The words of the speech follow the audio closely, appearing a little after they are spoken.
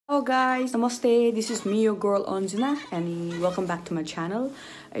Hello guys, namaste. This is me, your girl Anjana, and welcome back to my channel.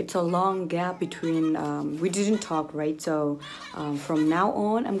 It's a long gap between we didn't talk, right? So from now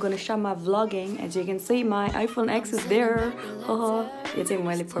on, I'm gonna start my vlogging. As you can see, my iPhone X is there. Haha, it's in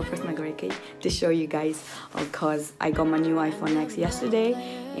my purpose to show you guys, cause I got my new iPhone X yesterday,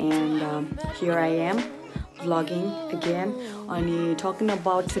 and here I am vlogging again. And talking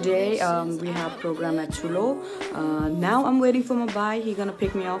about today, we have program at Tulo. Now I'm waiting for my bhai. He's gonna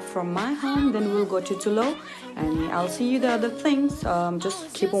pick me up from my home, then we'll go to Tulo, and I'll see you the other things.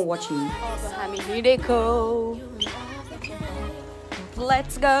 Just keep on watching.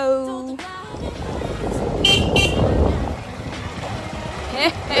 Let's go.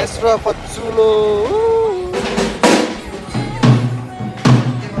 Extra for Tulo.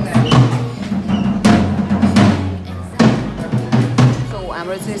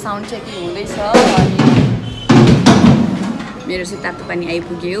 Sound checking हुँदैछ अनि मेरो चाहिँ तातो पानी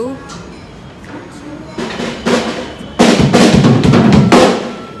आइपुग्यो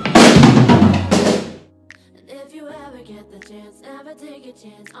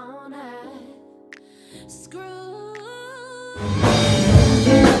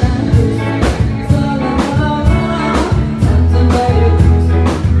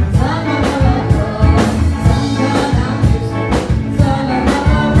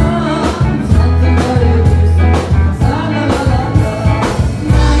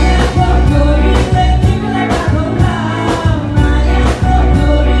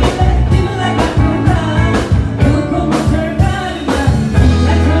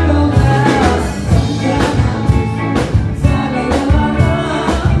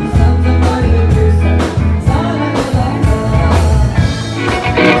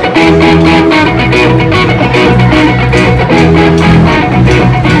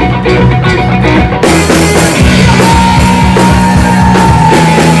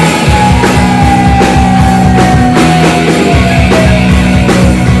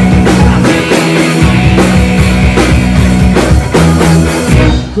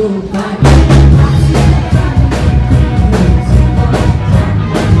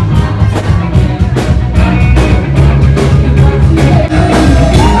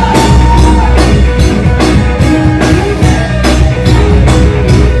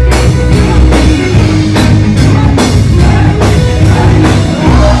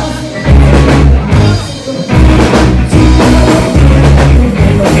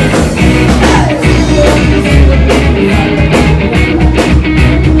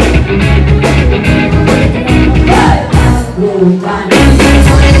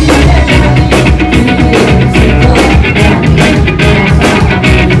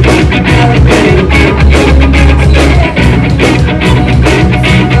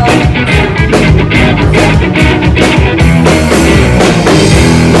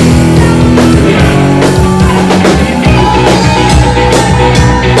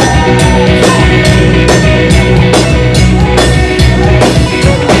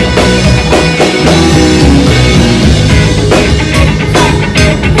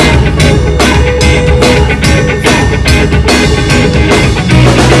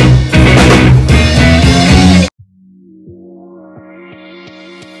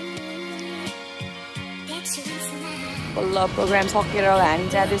programme सकेर हामी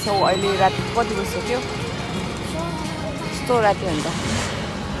जाँदैछौँ अहिले राति कति बजिसक्यो यस्तो राति हुन्छ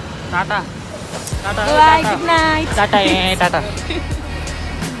Tata Tata by good night Tata Tata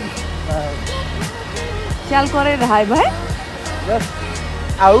स्याल गरेर हाई भाइ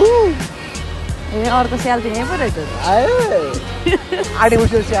आऊ ए अर्को स्याल चाहिँ यहीँ पो रहेछ आयो आडी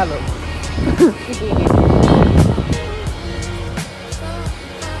बस्यो स्याल हो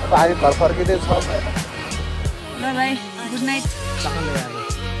अब हामी घर फर्किँदैछौँ ल भाइ गुड नाइट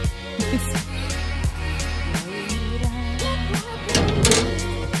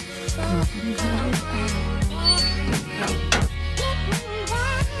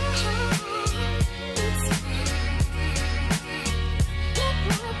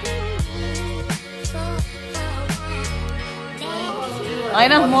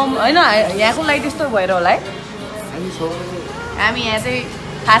होइन म होइन यहाँको लागि त्यस्तो भएर होला है हामी यहाँ चाहिँ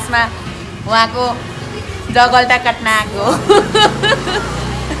खासमा उहाँको जगल्टा काट्न आएको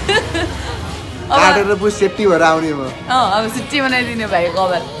काटेर पो सेफ्टी भएर आउने म अब सुच्ची बनाइदिने भाइ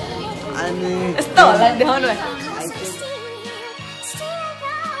कभर अनि यस्तो होला देखाउनु भाइ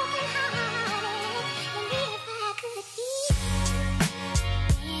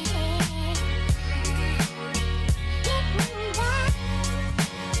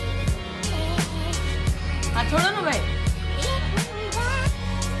छोडो न भाइ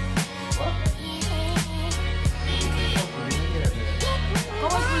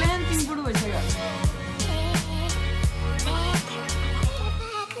कभर फुलेन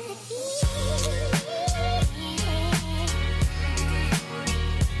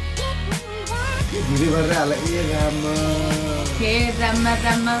हे राम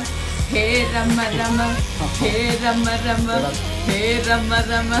राम हे राम राम हे राम राम हे राम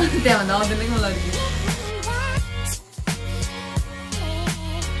राम त्यहाँभन्दा आउँदैन कि मलाई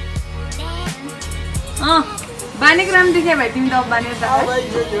बानेको राम देखे भाइ तिमी त अब बानेर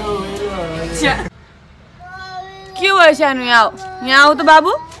के भयो सानो यहाँ आऊ त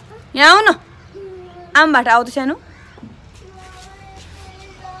बाबु यहाँ आऊ न आमबाट आऊ त सानो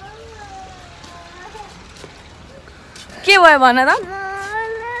के भयो भन त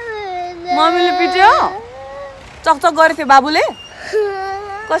मम्मीले पिट्यो चकचक गरेको थियो बाबुले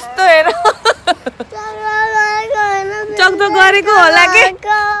कस्तो हेर चकचक गरेको होला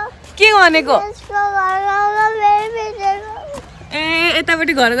के भनेको ए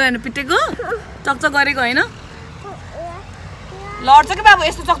यतापट्टि घर गयो भने पिटेको चकचक गरेको होइन लड्छ कि बाबु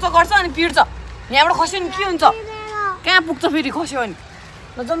यस्तो चकचक गर्छ अनि पिट्छ यहाँबाट खस्यो नि के हुन्छ कहाँ पुग्छ फेरि खस्यो भने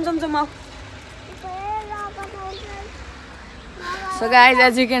ल जम आऊ So guys,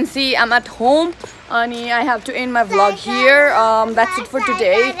 as you can see, I'm at home and I have to end my vlog here. That's it for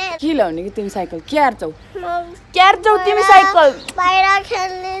today. के ल्याउने कि तिमी साइकल के हार्छौ तिमी साइकल बाहिर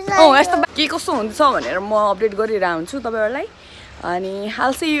खेल्ने साइकल यस्तो के कस्तो हुन्छ भनेर म अपडेट गरिरहेको हुन्छु तपाईहरुलाई अनि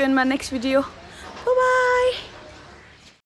I'll see you in my next video. Bye bye.